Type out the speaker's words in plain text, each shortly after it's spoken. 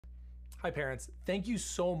Hi parents, thank you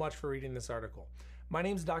so much for reading this article. My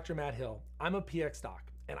name is Dr. Matt Hill. I'm a PX doc,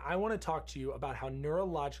 and I want to talk to you about how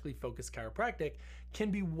neurologically focused chiropractic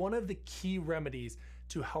can be one of the key remedies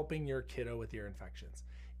to helping your kiddo with ear infections.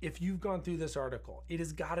 If you've gone through this article, it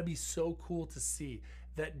has got to be so cool to see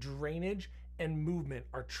that drainage and movement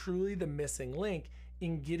are truly the missing link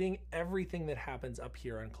in getting everything that happens up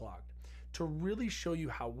here unclogged. To really show you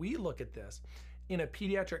how we look at this, in a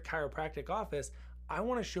pediatric chiropractic office, I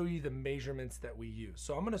want to show you the measurements that we use.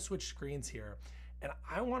 So I'm going to switch screens here, and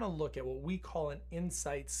I want to look at what we call an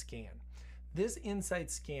insight scan. This insight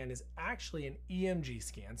scan is actually an EMG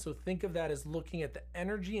scan. So think of that as looking at the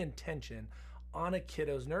energy and tension on a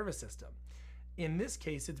kiddo's nervous system. In this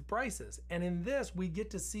case, it's Bryce's. And in this, we get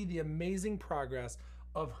to see the amazing progress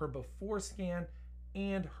of her before scan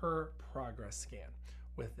and her progress scan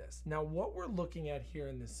with this. Now, what we're looking at here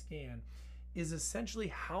in this scan is essentially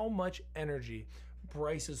how much energy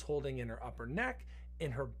Bryce is holding in her upper neck,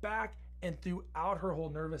 in her back, and throughout her whole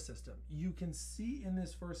nervous system. You can see in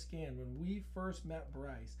this first scan, when we first met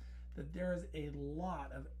Bryce, that there is a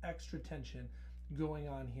lot of extra tension going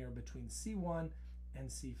on here between C1 and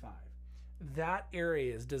C5. That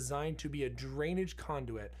area is designed to be a drainage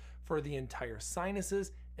conduit for the entire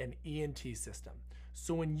sinuses and ENT system.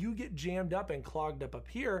 So when you get jammed up and clogged up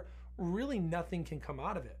here, really nothing can come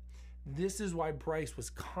out of it. This is why Bryce was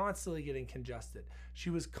constantly getting congested. She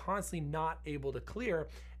was constantly not able to clear,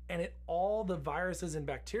 and all the viruses and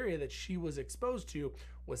bacteria that she was exposed to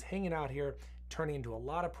was hanging out here, turning into a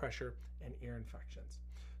lot of pressure and ear infections.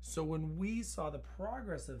 So when we saw the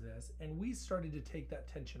progress of this and we started to take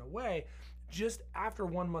that tension away, just after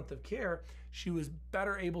 1 month of care, she was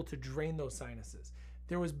better able to drain those sinuses.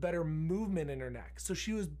 There was better movement in her neck. So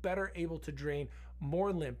she was better able to drain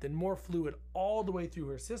more lymph and more fluid all the way through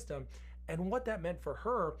her system. And what that meant for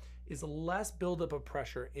her is less buildup of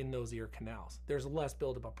pressure in those ear canals. There's less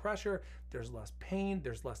buildup of pressure, there's less pain,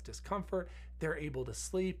 there's less discomfort. They're able to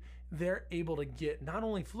sleep. They're able to get not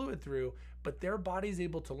only fluid through, but their body's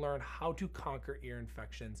able to learn how to conquer ear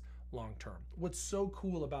infections long term. What's so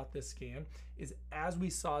cool about this scan is as we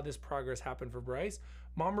saw this progress happen for Bryce,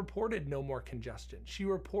 mom reported no more congestion. She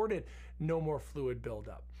reported no more fluid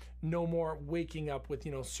buildup, no more waking up with,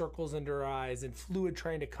 circles under her eyes and fluid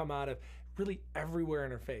trying to come out of really everywhere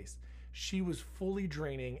in her face. She was fully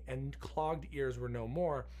draining and clogged ears were no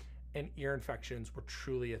more, and ear infections were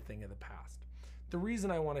truly a thing of the past. The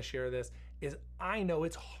reason I want to share this is I know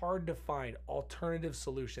it's hard to find alternative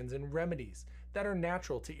solutions and remedies that are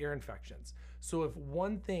natural to ear infections. So if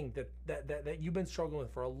one thing that you've been struggling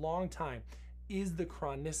with for a long time is the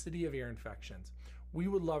chronicity of ear infections, we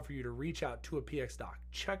would love for you to reach out to a PX doc.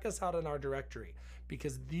 Check us out in our directory,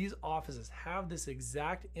 because these offices have this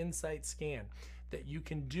exact insight scan that you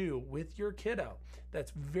can do with your kiddo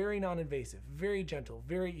that's very non-invasive, very gentle,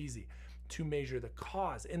 very easy to measure the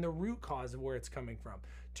cause and the root cause of where it's coming from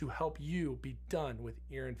to help you be done with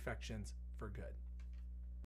ear infections for good.